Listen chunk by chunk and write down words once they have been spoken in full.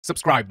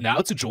Subscribe now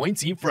to join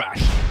Team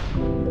Fresh.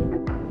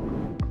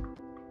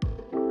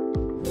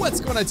 What's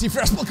going on, Team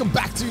Fresh? Welcome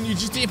back to a new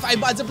GTA 5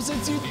 Mods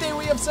episode. Today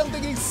we have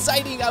something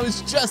exciting. I was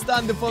just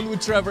on the phone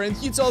with Trevor and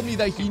he told me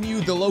that he knew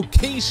the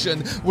location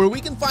where we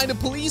can find a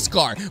police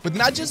car. But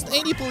not just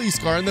any police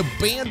car, an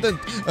abandoned,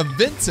 a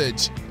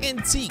vintage,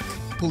 antique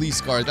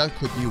police car that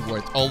could be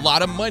worth a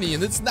lot of money,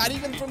 and it's not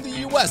even from the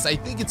US. I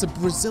think it's a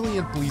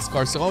Brazilian police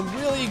car, so I'm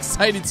really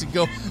excited to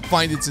go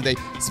find it today.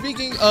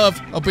 Speaking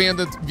of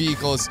abandoned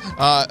vehicles,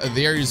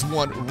 there is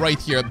one right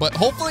here, but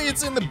hopefully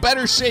it's in the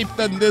better shape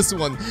than this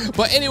one.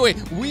 But anyway,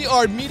 we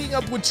are meeting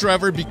up with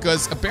Trevor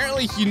because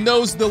apparently he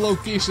knows the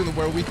location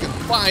where we can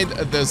find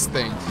this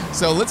thing.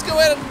 So let's go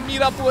ahead and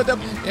meet up with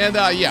him, and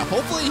yeah,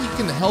 hopefully he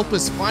can help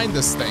us find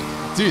this thing.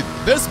 Dude,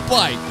 this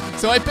bike.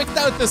 So I picked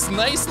out this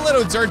nice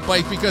little dirt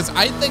bike because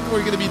I think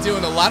we're going to be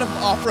doing a lot of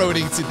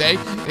off-roading today,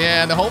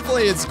 and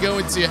hopefully it's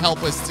going to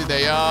help us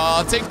today.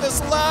 I'll take this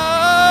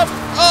left.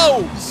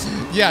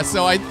 Oh! Yeah,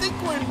 so I think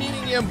we're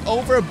meeting him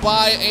over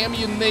by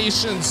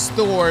ammunition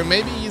store.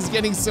 Maybe he's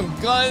getting some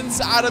guns.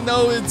 I don't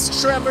know.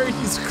 It's Trevor.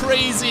 He's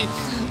crazy.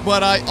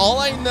 But all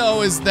I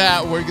know is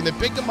that we're going to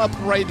pick him up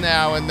right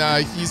now,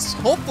 and he's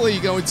hopefully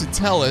going to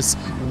tell us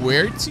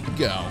where to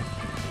go.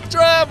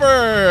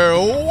 Trevor,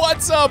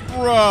 what's up,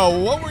 bro?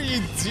 What were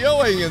you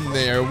doing in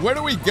there? Where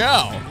do we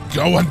go?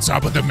 Go on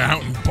top of the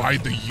mountain by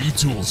the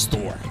U-Tool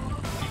store.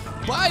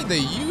 By the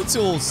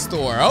U-Tool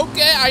store.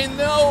 Okay, I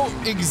know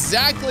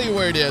exactly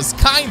where it is.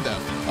 Kind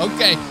of.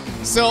 Okay,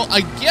 so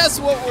I guess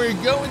what we're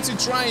going to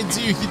try and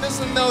do, he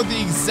doesn't know the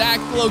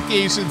exact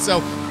location, so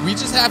we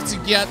just have to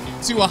get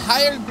to a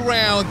higher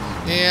ground,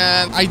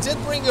 and I did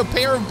bring a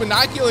pair of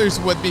binoculars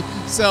with me,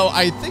 so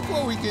I think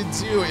what we could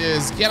do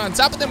is get on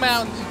top of the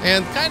mountain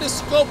and kind of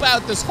scope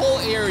out this whole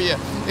area.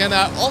 And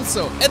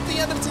also, at the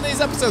end of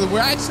today's episode, we're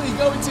actually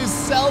going to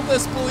sell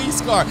this police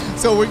car,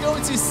 so we're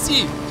going to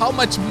see how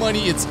much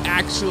money it's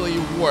actually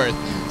worth.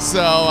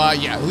 So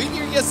yeah, leave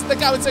your guess in the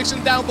comment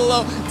section down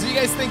below. Do you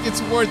guys think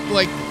it's worth,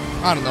 like,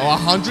 I don't know,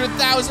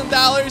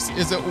 $100,000?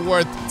 Is it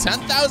worth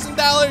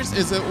 $10,000?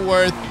 Is it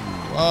worth,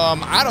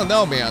 I don't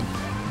know, man.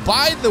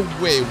 By the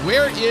way,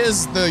 where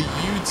is the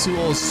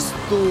U-Tool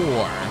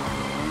store?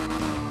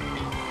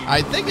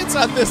 I think it's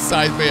on this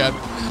side, man.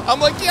 I'm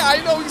like, yeah,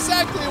 I know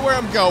exactly where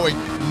I'm going.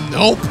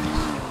 Nope.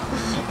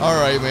 All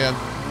right, man.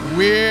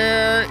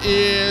 Where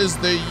is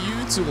the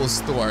U-Tool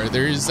store?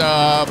 There's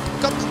I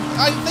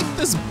think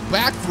this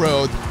back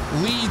road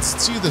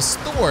leads to the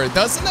store,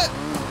 doesn't it?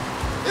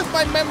 If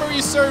my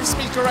memory serves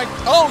me correct.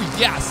 Oh,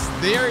 yes.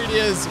 There it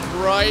is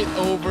right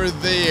over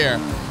there.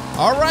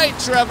 All right,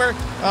 Trevor.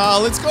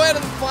 Let's go ahead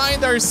and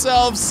find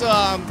ourselves.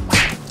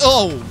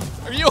 Oh,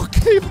 are you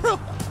okay, bro?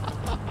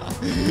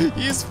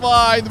 He's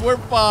fine. We're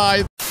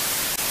fine.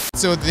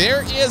 So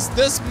there is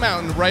this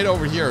mountain right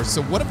over here.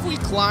 So what if we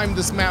climb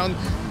this mountain,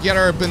 get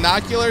our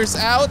binoculars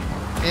out,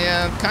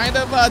 and kind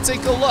of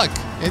take a look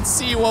and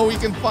see what we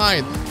can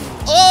find?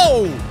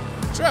 Oh,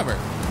 Trevor.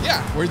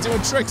 Yeah, we're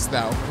doing tricks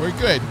now. We're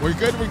good. We're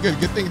good. We're good.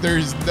 Good thing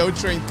there's no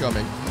train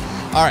coming.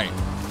 All right.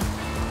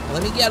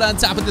 Let me get on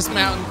top of this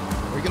mountain.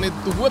 We're going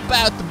to whip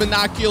out the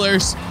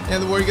binoculars,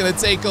 and we're going to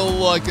take a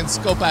look and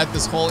scope out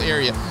this whole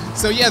area.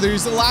 So, yeah,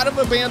 there's a lot of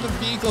abandoned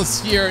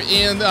vehicles here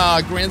in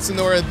Gran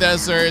Sonora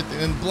Desert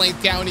and Blaine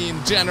County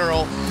in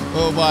general.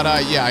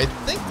 But, yeah, I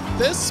think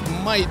this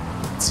might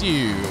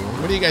do.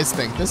 What do you guys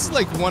think? This is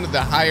like one of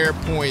the higher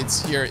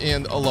points here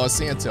in Los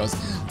Santos.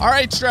 All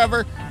right,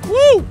 Trevor.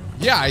 Woo!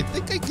 Yeah, I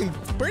think I can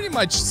pretty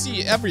much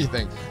see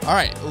everything. All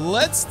right,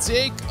 let's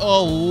take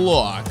a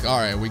look. All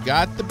right, we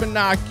got the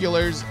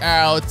binoculars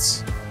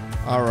out.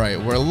 All right,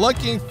 we're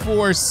looking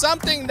for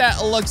something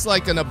that looks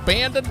like an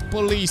abandoned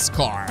police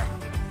car.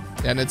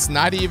 And it's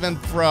not even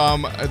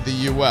from the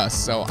US,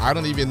 so I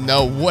don't even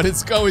know what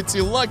it's going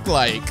to look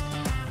like.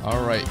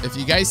 All right, if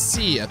you guys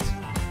see it,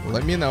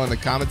 let me know in the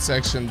comment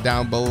section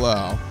down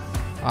below.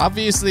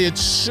 Obviously, it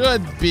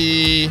should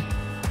be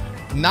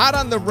not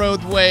on the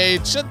roadway.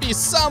 It should be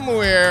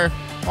somewhere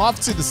off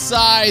to the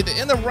side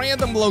in a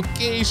random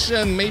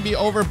location, maybe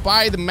over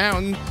by the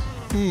mountain.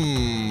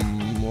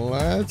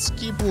 Let's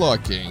keep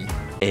looking.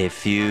 A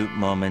few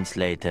moments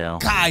later.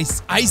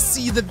 Guys, I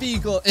see the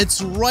vehicle.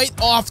 It's right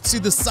off to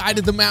the side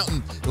of the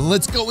mountain.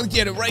 Let's go and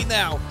get it right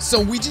now. So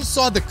we just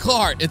saw the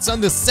car. It's on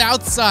the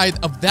south side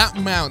of that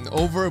mountain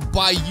over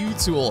by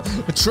U-Tool.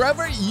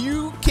 Trevor,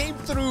 you came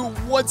through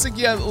once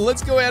again.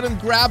 Let's go ahead and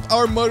grab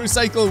our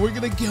motorcycle. We're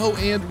going to go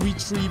and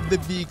retrieve the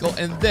vehicle.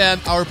 And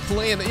then our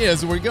plan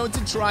is we're going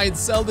to try and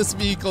sell this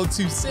vehicle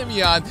to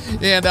Simeon.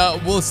 And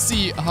we'll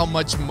see how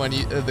much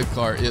money the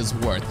car is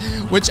worth.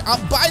 Which,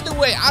 by the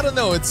way, I don't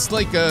know. It's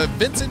like a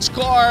vintage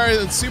car,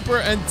 super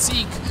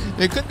antique.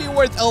 It could be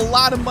worth a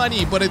lot of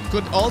money, but it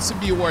could also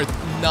be worth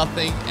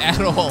nothing at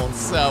all.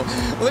 So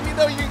let me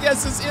know your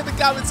guesses in the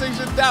comment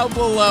section down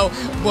below.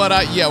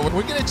 But yeah,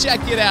 we're gonna check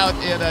it out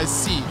and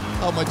see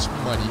how much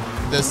money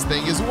this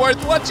thing is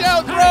worth. Watch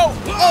out, bro!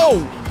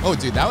 Oh,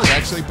 dude, that was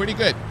actually pretty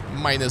good.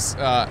 Minus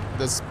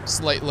this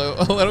slight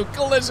little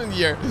collision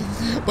here.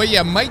 But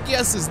yeah, my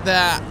guess is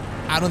that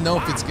I don't know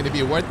if it's gonna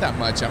be worth that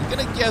much. I'm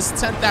gonna guess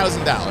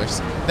 $10,000.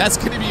 That's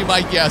gonna be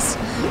my guess.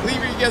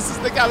 Leave your guesses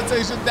in the comment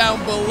section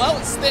down below.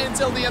 Stay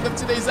until the end of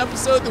today's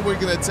episode, and we're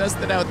gonna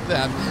test it out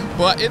then.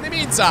 But in the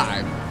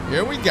meantime,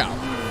 here we go.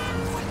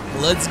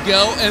 Let's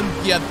go and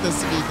get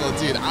this vehicle,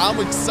 dude. I'm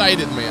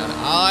excited, man.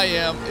 I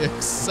am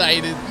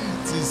excited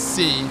to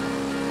see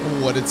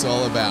what it's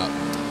all about.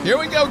 Here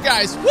we go,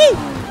 guys. Woo!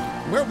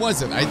 Where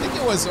was it? I think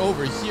it was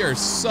over here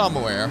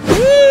somewhere.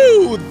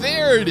 Woo!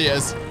 There it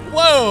is.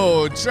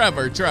 Whoa,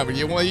 Trevor,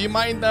 you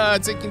mind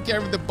taking care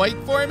of the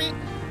bike for me?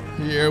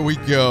 Here we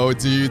go,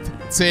 dude.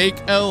 Take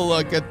a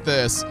look at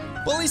this.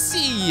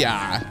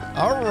 Policia.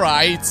 All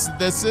right,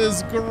 this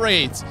is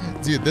great.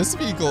 Dude, this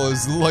vehicle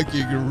is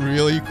looking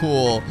really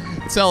cool.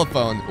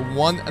 Telephone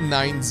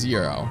 190.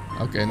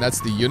 Okay, and that's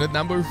the unit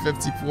number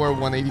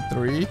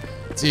 54183.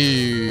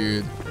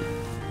 Dude.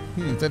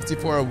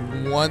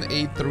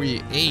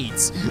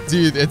 54138.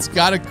 Dude, it's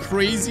got a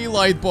crazy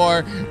light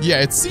bar.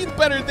 Yeah, it's seen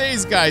better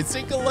days, guys.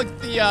 Take a look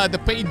at the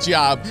paint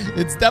job.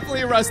 It's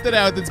definitely rusted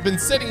out. It's been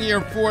sitting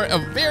here for a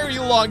very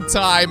long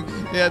time.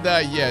 And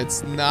yeah,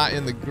 it's not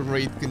in the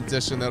great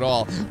condition at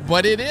all.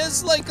 But it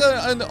is like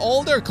an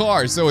older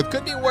car, so it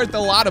could be worth a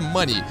lot of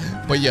money.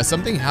 But yeah,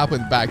 something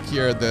happened back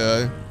here.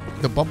 The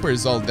bumper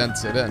is all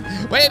dented in.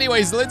 But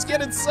anyways, let's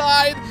get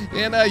inside.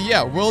 And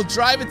yeah, we'll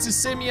drive it to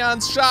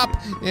Simeon's shop.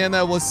 And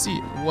we'll see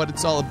what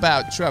it's all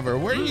about. Trevor,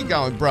 where are you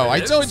going, bro?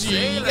 I told you,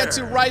 you get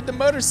to ride the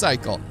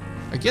motorcycle.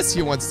 I guess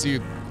he wants to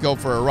go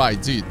for a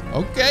ride, dude.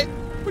 Okay.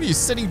 What are you,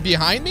 sitting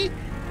behind me?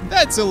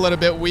 That's a little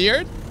bit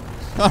weird.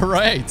 All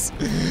right.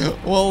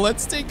 Well,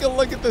 let's take a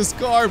look at this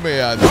car,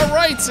 man. All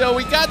right, so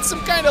we got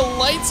some kind of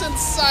lights and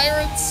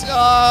sirens.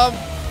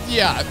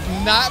 Yeah,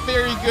 not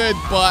very good,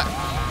 but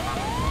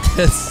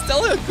it's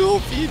still a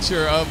cool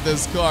feature of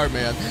this car,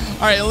 man.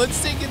 All right,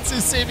 let's take it to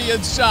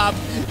Simeon's shop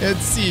and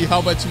see how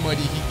much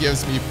money he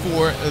gives me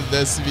for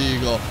this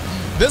vehicle.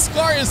 This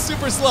car is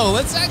super slow.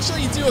 Let's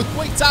actually do a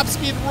quick top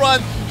speed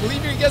run.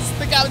 Leave your guess in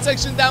the comment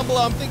section down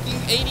below. I'm thinking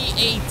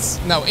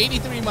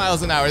 83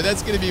 miles an hour.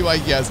 That's gonna be my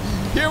guess.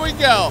 Here we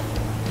go.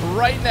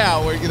 Right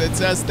now, we're gonna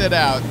test it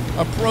out.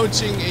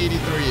 Approaching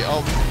 83.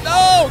 Oh,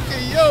 no,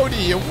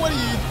 Coyote, what are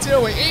you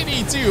doing?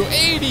 82,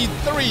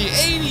 83,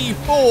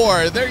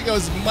 84. There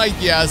goes my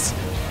guess.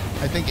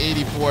 I think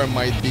 84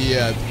 might be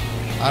it.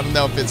 I don't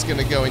know if it's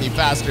gonna go any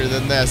faster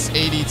than this.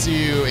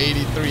 82,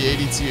 83,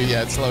 82.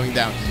 Yeah, it's slowing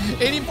down.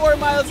 84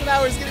 miles an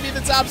hour is gonna be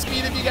the top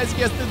speed. If you guys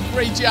guessed it,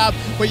 great job.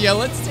 But yeah,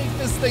 let's take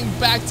this thing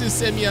back to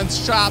Simeon's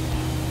shop,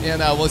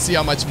 and we'll see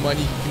how much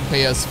money he can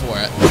pay us for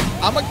it.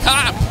 I'm a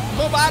cop.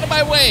 Move out of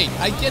my way.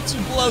 I get to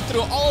blow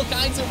through all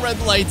kinds of red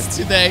lights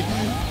today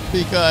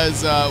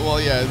because,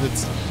 well, yeah,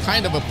 it's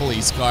kind of a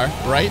police car,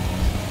 right?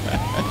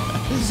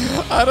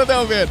 I don't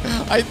know, man.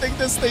 I think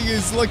this thing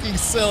is looking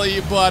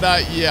silly, but,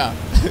 yeah.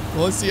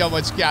 We'll see how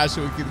much cash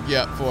we can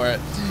get for it.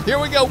 Here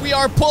we go. We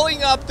are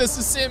pulling up. This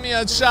is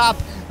Simeon's shop.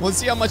 We'll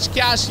see how much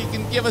cash he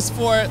can give us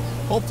for it.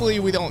 Hopefully,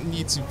 we don't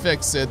need to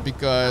fix it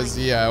because,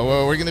 yeah,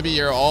 we're going to be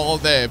here all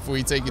day if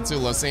we take it to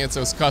Los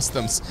Santos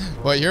Customs.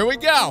 But here we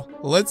go.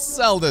 Let's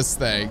sell this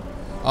thing.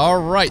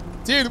 All right.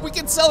 Dude, we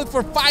can sell it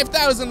for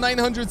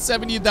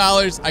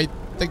 $5,970. I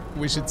think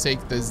we should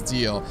take this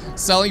deal.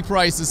 Selling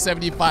price is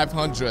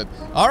 $7,500.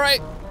 All right.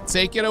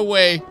 Take it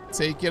away.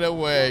 Take it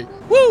away.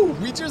 Woo!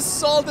 We just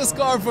sold this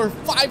car for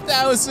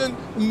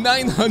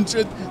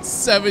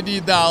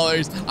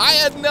 $5,970. I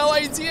had no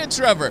idea,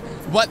 Trevor.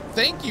 But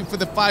thank you for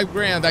the $5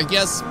 grand. I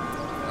guess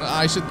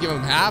I should give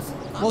him half.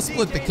 We'll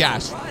split the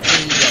cash.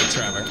 There you go,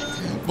 Trevor.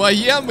 But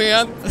yeah,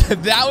 man,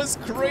 that was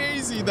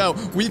crazy, though.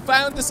 We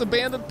found this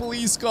abandoned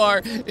police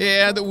car,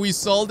 and we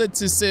sold it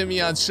to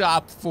Simeon's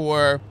shop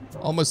for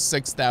almost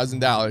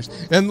 $6,000.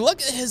 And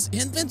look at his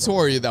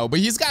inventory, though. But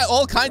he's got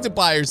all kinds of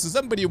buyers, so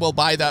somebody will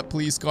buy that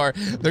police car.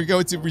 They're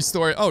going to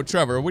restore it. Oh,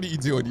 Trevor, what are you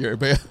doing here,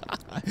 man?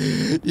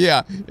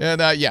 Yeah,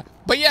 and yeah.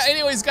 But yeah,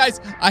 anyways, guys,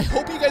 I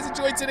hope you guys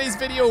enjoyed today's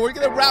video. We're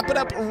gonna wrap it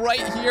up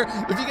right here.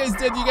 If you guys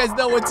did, you guys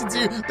know what to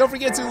do. Don't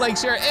forget to like,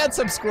 share, and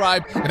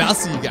subscribe. And I'll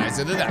see you guys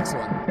in the next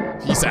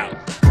one. Peace out.